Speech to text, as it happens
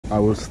I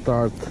will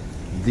start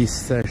this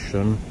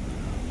session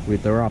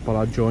with a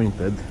Rapala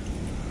jointed,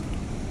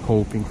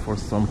 hoping for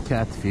some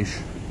catfish.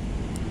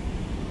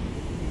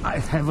 I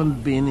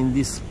haven't been in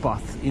this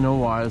spot in a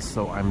while,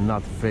 so I'm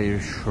not very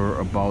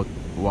sure about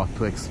what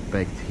to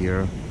expect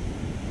here.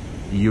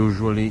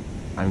 Usually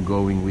I'm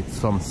going with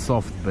some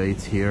soft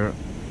baits here,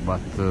 but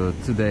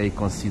today,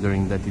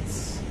 considering that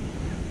it's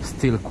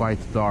still quite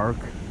dark,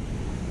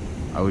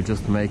 I will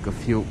just make a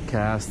few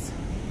casts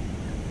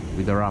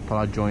with a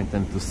Rapala joint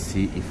and to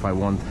see if I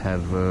won't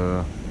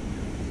have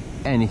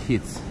any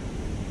hits.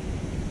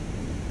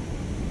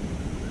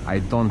 I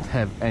don't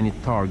have any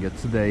target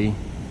today.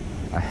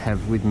 I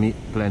have with me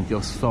plenty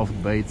of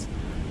soft baits,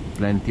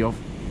 plenty of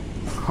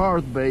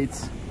hard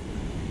baits.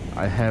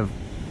 I have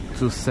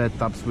two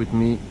setups with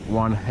me,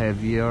 one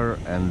heavier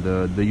and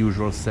the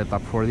usual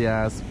setup for the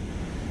asp,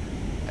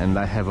 and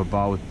I have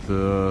about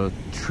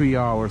 3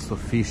 hours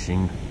of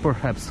fishing,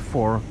 perhaps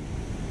 4,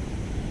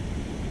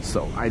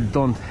 so I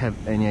don't have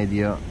any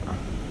idea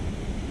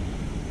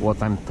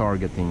what I'm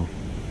targeting.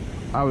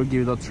 I will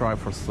give it a try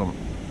for some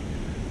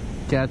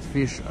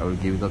catfish, I will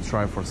give it a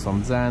try for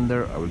some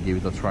zander, I will give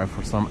it a try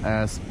for some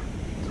asp,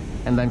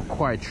 and I'm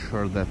quite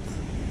sure that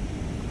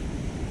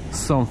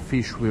some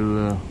fish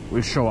will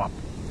show up.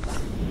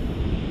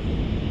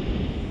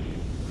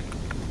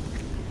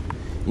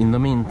 In the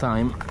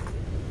meantime,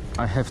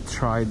 I have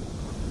tried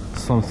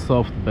some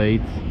soft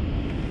baits,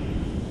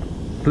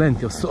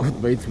 plenty of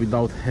soft baits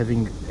without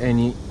having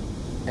any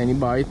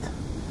bite,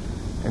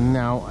 and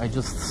now I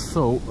just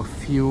saw a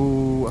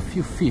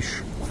few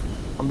fish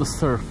on the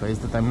surface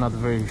that I'm not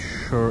very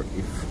sure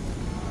if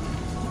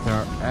they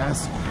are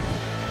asp.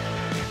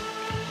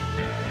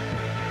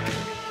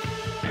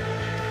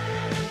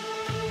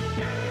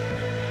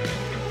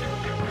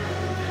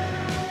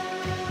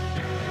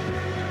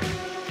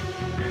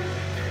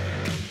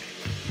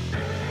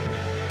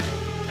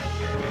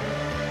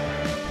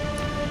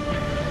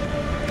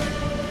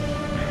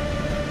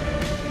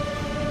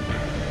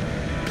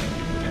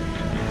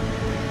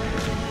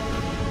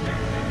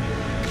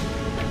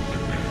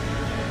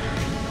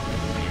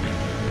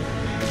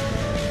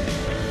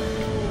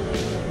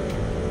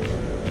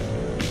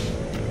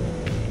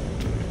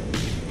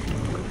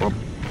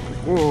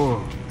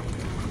 Oh.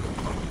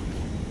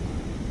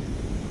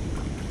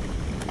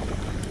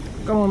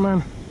 Come on,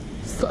 man,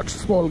 such a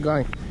small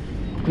guy.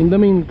 In the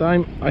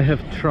meantime, I have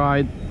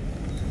tried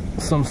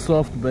some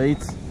soft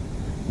baits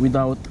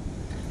without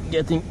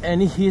getting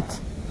any hit,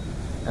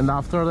 and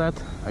after that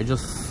I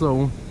just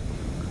saw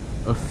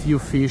a few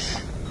fish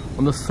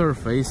on the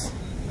surface,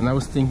 and I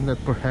was thinking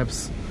that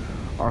perhaps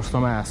are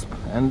some asp,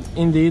 and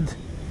indeed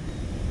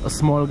a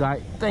small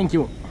guy. Thank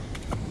you.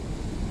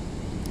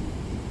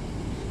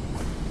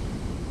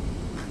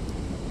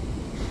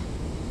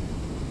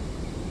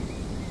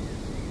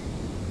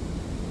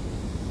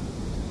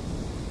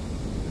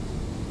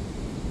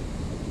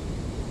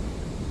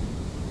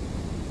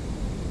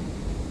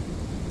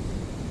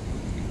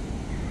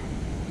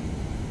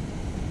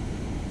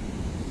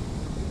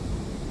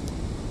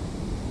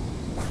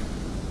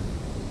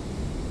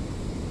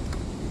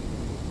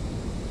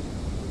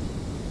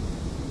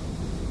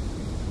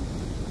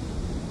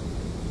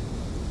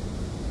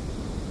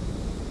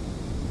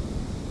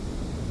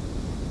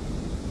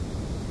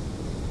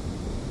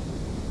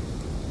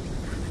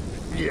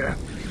 Yeah,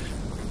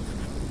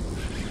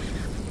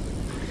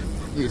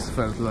 this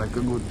felt like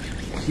a good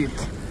hit,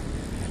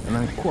 and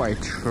I'm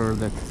quite sure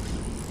that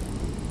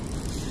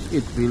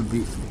it will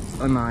be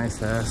a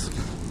nice asp.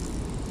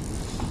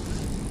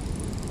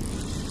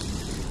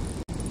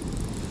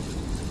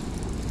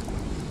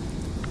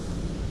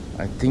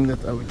 I think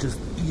that I will just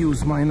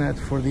use my net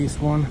for this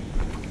one,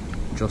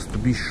 just to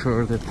be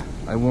sure that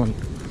I won't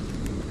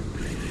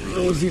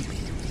lose it.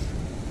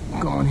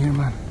 Go on here,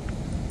 man.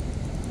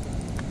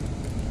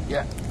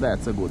 Yeah,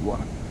 that's a good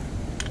one.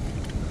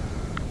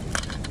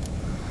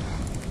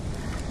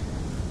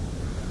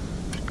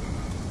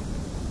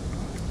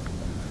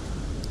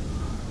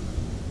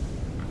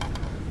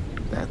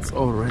 That's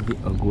already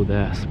a good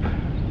asp,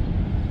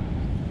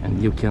 and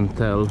you can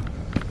tell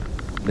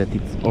that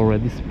it's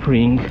already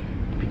spring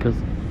because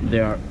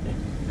they are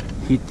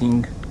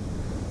hitting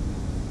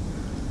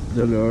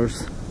the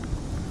lures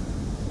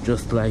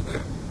just like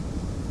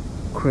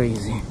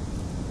crazy.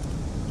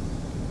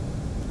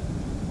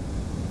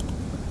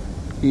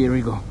 Here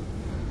we go.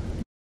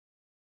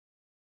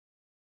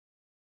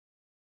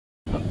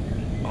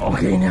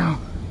 Okay, now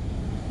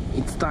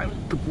it's time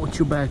to put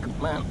you back,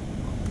 man.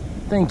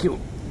 Thank you.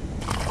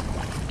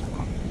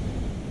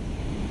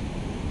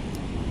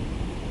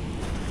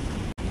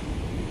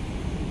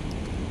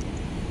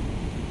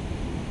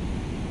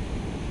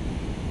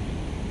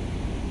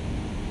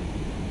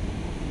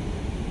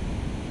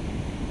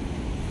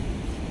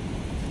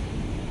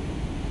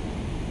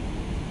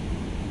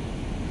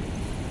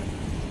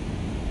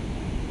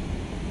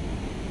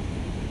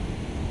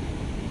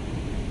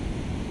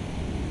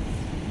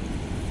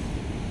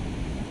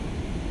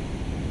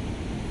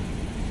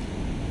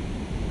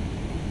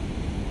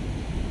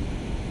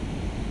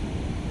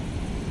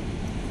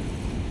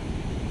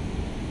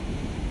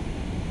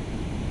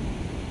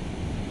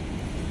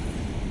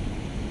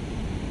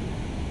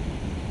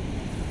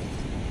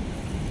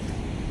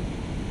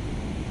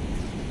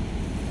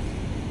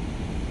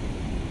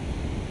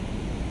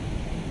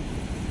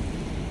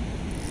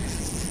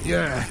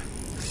 Yeah.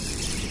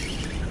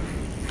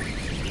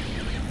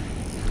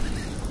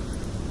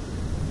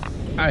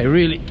 I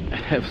really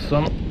have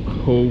some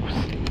hopes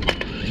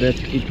that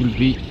it will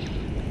be.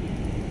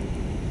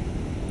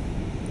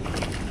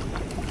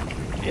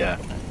 Yeah.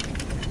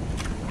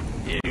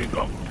 Here you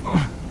go.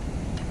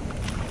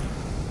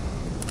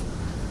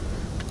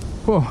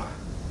 Oh,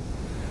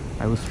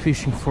 I was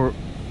fishing for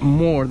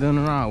more than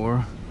an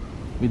hour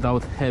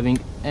without having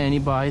any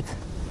bite,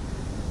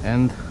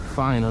 and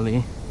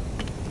finally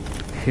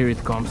here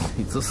it comes.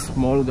 It's a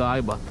small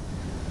guy, but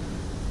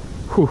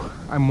whew,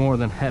 I'm more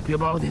than happy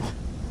about it.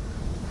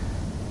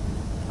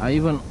 I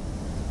even,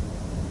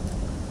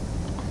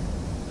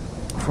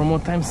 from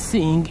what I'm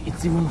seeing,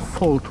 it's even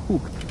fault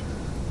hooked.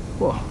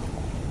 Whoa,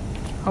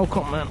 how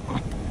come, man?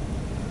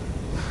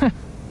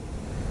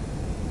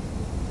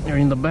 You're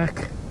in the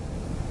back.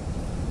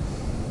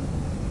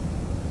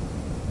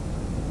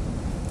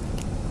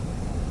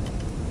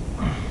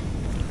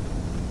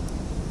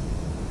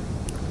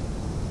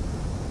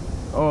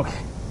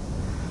 Okay,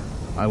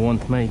 I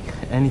won't make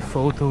any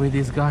photo with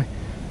this guy.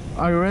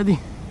 Are you ready?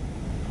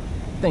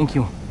 Thank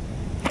you.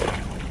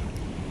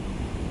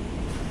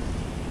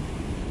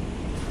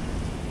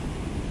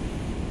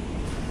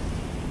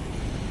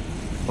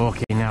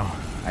 Okay, now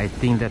I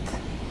think that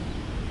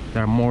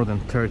there are more than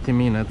 30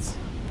 minutes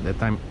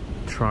that I'm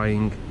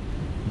trying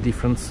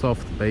different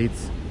soft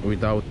baits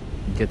without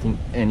getting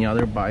any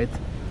other bite.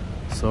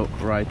 So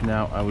right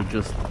now I will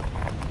just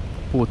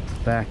put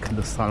back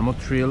the Salmo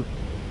Trill,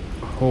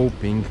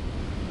 hoping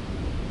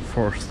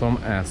for some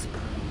asp.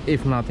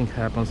 If nothing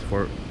happens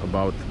for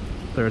about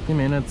 30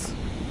 minutes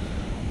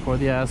for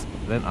the asp,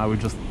 then I will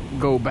just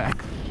go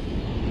back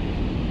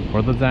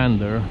for the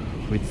zander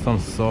with some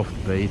soft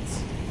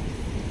baits,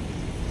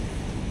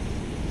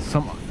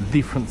 some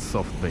different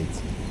soft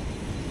baits.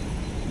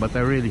 But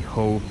I really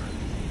hope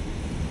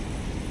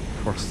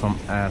for some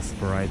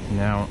asp right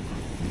now,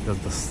 because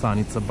the sun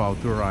is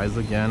about to rise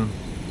again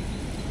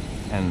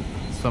and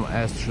some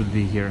asp should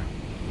be here.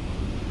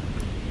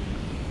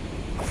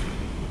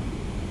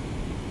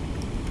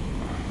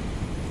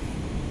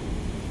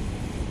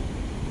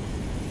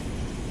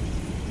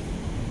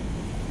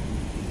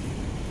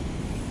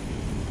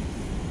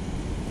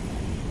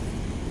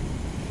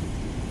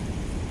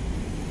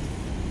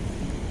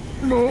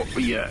 Oh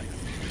yeah.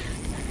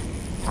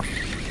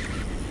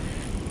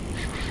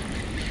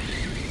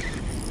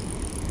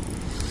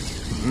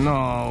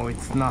 No,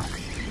 it's not.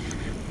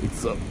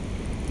 It's a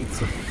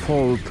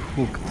fault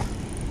hooked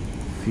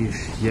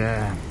fish.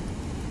 Yeah.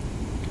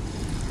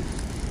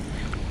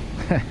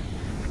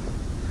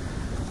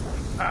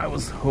 I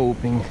was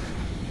hoping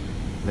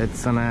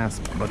that's an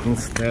asp, but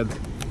instead,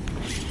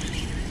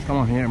 come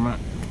on here, man.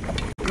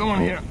 Come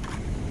on here.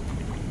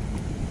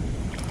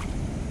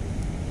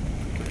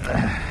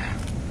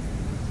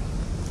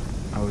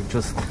 I will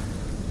just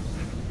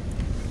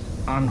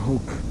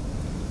unhook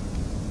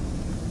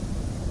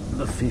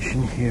the fish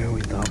in here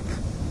without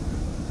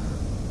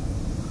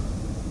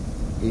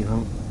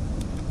even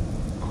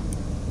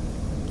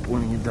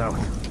pulling it out.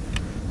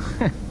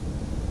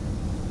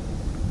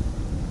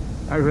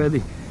 Are you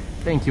ready?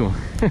 Thank you.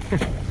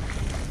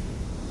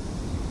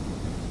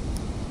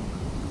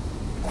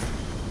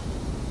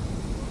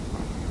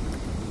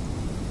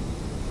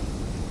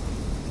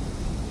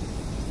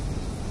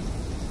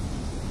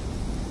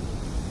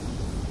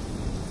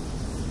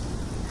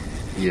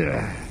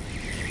 Yeah.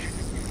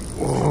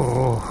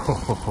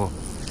 Oh,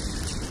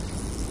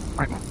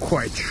 I'm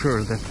quite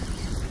sure that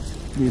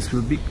this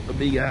will be a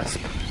big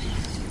asp.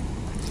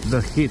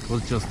 The heat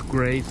was just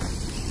great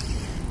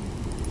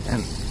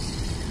and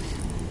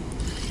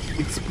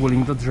it's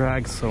pulling the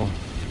drag, so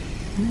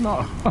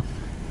no,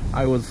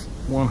 I was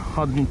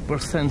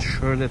 100%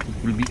 sure that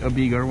it will be a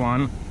bigger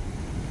one.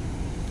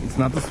 It's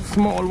not a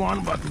small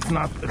one, but it's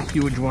not a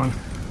huge one.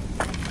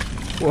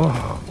 Whoa,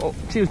 oh,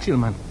 chill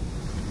man.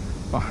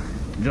 Oh,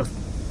 just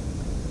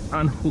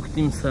unhooked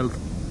himself,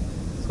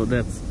 so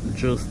that's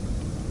just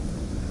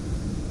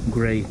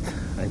great.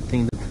 I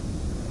think that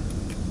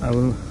I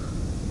will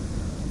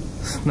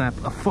snap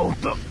a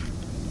photo.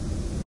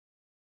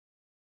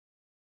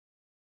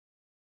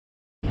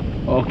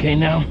 Okay,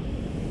 now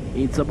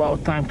it's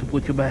about time to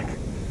put you back.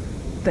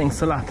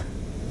 Thanks a lot.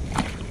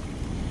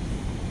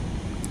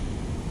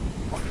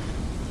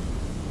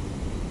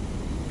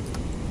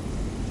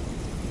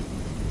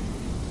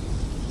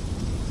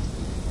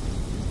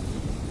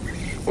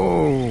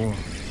 Oh,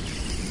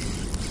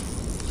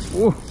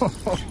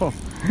 whoa.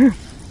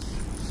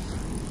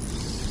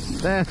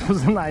 That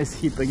was a nice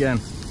hit again.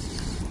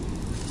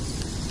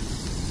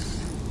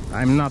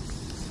 I'm not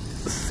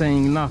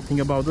saying nothing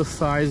about the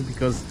size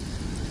because,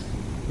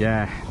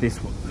 yeah, this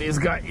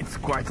guy, it's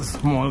quite a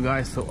small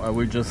guy, so I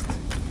will just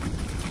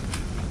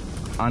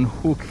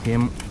unhook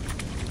him.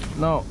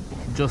 No,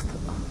 he just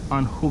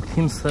unhooked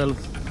himself,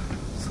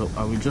 so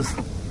I will just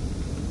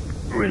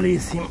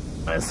release him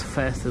as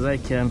fast as I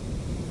can.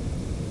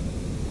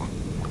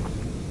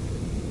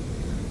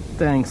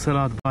 Thanks a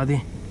lot,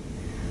 buddy.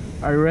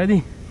 Are you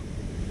ready?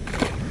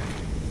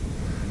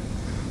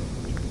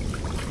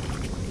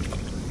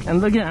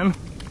 And again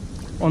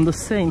on the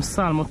same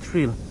Salmo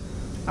Thrill.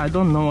 I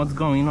don't know what's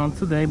going on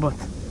today, but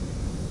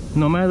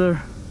no matter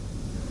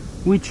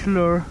which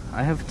lure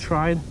I have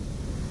tried,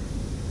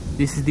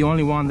 this is the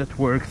only one that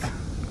worked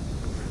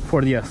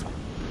for the asp.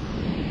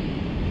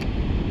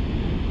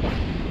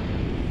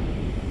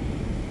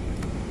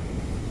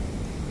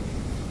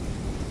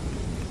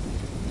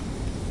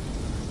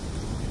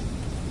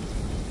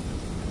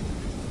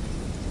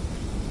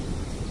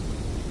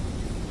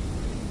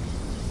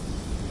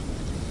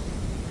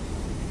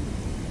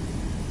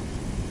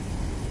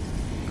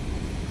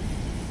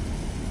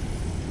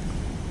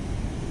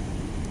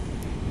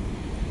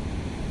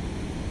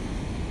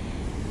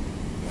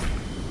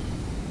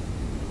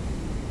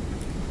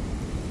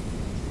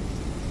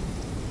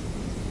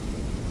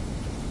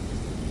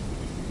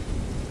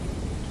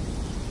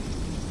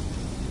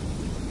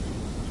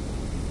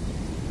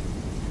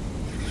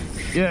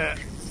 Yeah,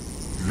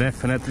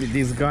 definitely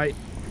this guy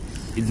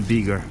is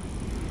bigger,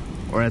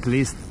 or at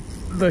least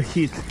the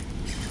heat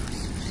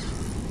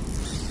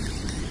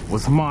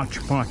was much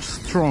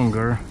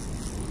stronger,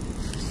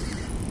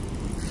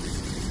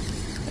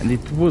 and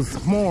it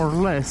was more or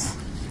less,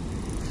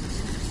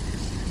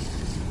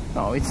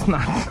 no, it's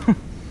not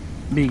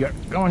bigger.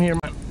 Come on here,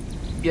 man.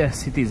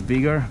 Yes, it is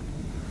bigger,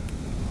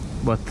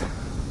 but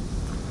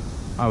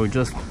I will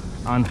just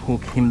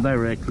unhook him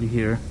directly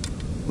here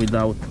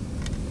without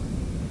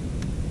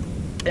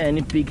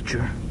any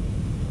picture.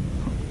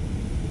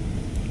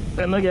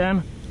 And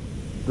again,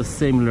 the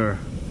same lure.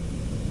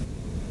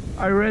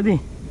 Are you ready?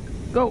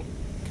 Go!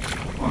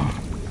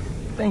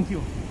 Thank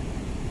you.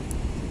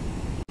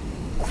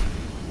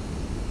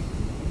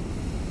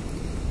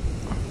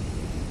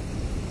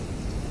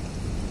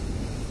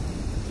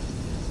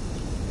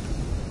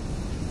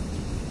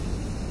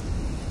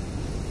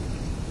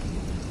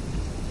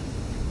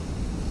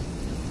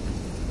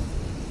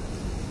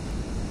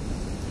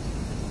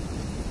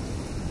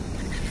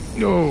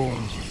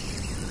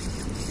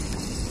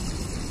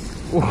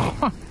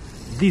 Oh,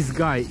 this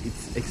guy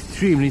is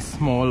extremely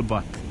small,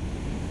 but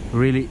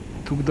really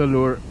took the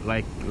lure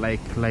like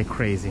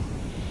crazy.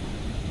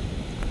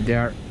 They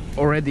are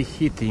already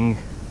hitting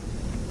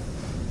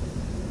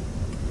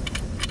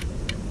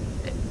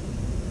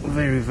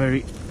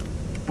very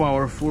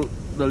powerful,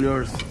 the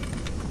lures.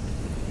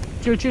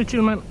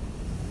 Chill, man.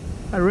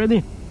 Are you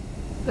ready?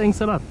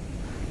 Thanks a lot.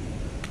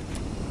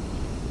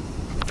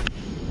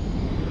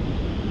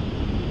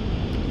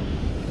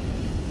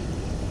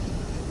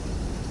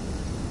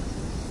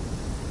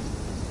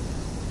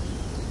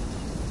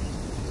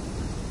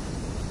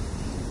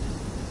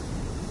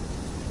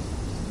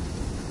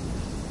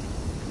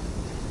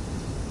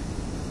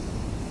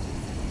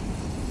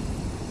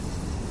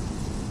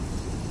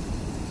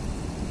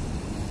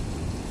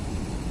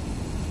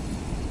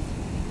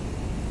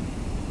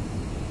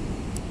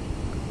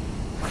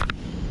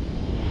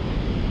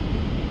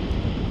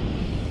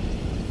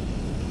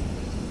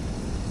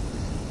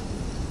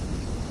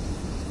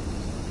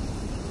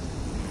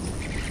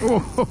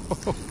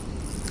 Oh.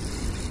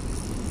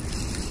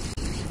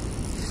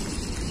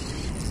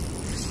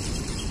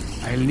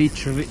 I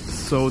literally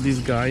saw this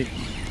guy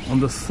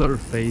on the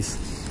surface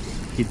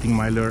hitting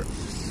my lure.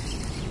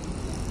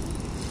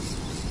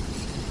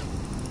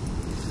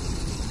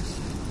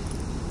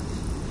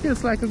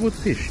 Feels like a good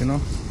fish, you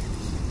know.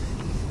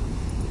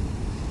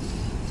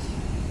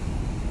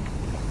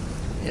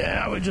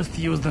 Yeah, I will just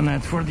use the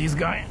net for this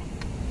guy.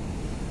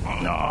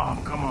 No,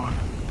 come on.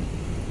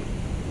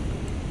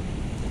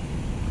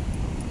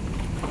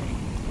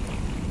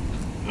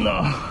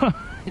 No,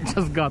 it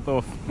just got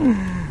off.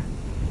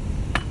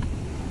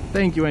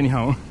 Thank you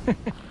anyhow.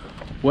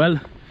 Well,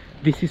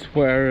 this is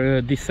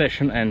where this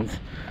session ends.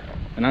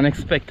 An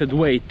unexpected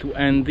way to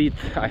end it,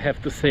 I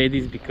have to say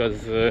this,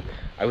 because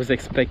I was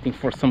expecting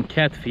for some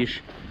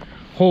catfish,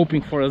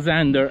 hoping for a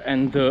zander,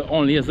 and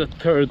only as a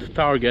third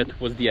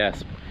target was the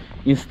asp.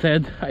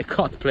 Instead, I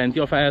caught plenty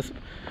of asp,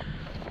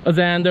 a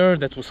zander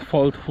that was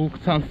fault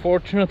hooked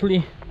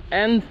unfortunately,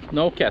 and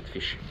no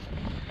catfish.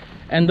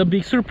 And the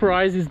big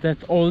surprise is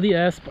that all the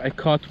asp I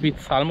caught with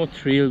Salmo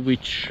Thrill,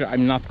 which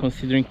I'm not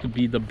considering to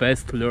be the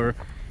best lure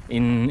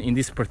in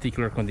these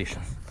particular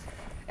conditions.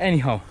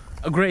 Anyhow,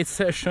 a great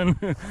session.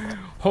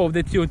 Hope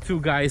that you two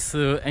guys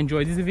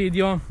enjoyed this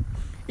video.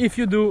 If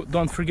you do,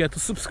 don't forget to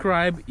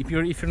subscribe. If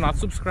you're not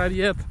subscribed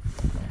yet,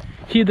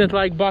 hit that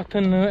like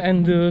button,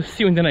 and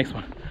see you in the next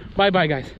one. Bye bye, guys.